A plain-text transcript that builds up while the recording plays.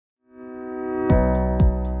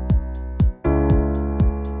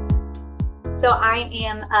So I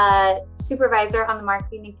am a supervisor on the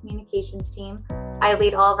marketing and communications team. I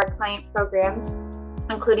lead all of our client programs,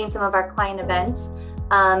 including some of our client events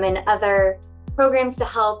and other programs to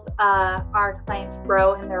help our clients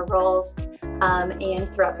grow in their roles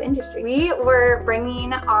and throughout the industry. We were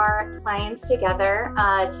bringing our clients together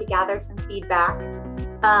to gather some feedback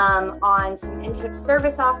on some intake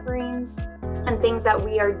service offerings and things that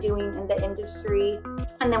we are doing in the industry.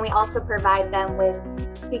 And then we also provide them with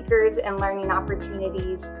speakers and learning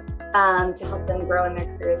opportunities to help them grow in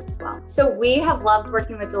their careers as well. So we have loved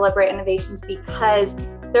working with Deliberate Innovations because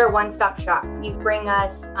they're a one-stop shop. You bring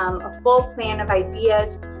us a full plan of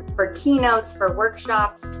ideas for keynotes, for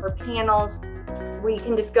workshops, for panels. We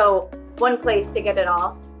can just go one place to get it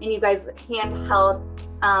all. And you guys handheld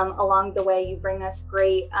along the way. You bring us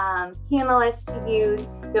great panelists to use.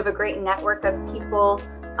 We have a great network of people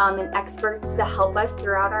and experts to help us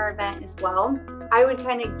throughout our event as well. I would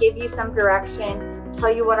kind of give you some direction,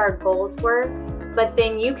 tell you what our goals were, but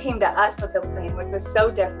then you came to us with a plan, which was so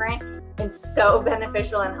different and so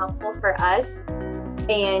beneficial and helpful for us.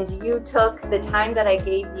 And you took the time that I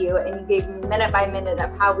gave you and you gave me minute by minute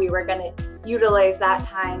of how we were going to utilize that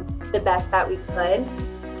time the best that we could.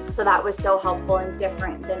 So that was so helpful and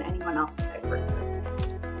different than anyone else that I've worked with.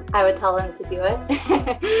 I would tell them to do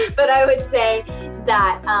it. But I would say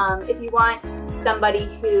that if you want somebody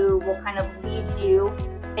who will kind of lead you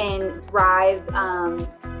and drive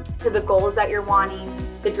to the goals that you're wanting,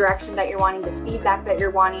 the direction that you're wanting, the feedback that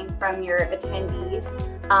you're wanting from your attendees,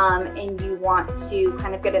 and you want to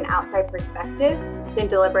kind of get an outside perspective, then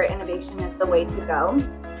Deliberate Innovation is the way to go.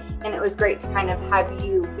 And it was great to kind of have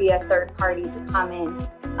you be a third party to come in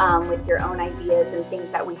with your own ideas and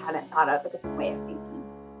things that we hadn't thought of, a different way of thinking.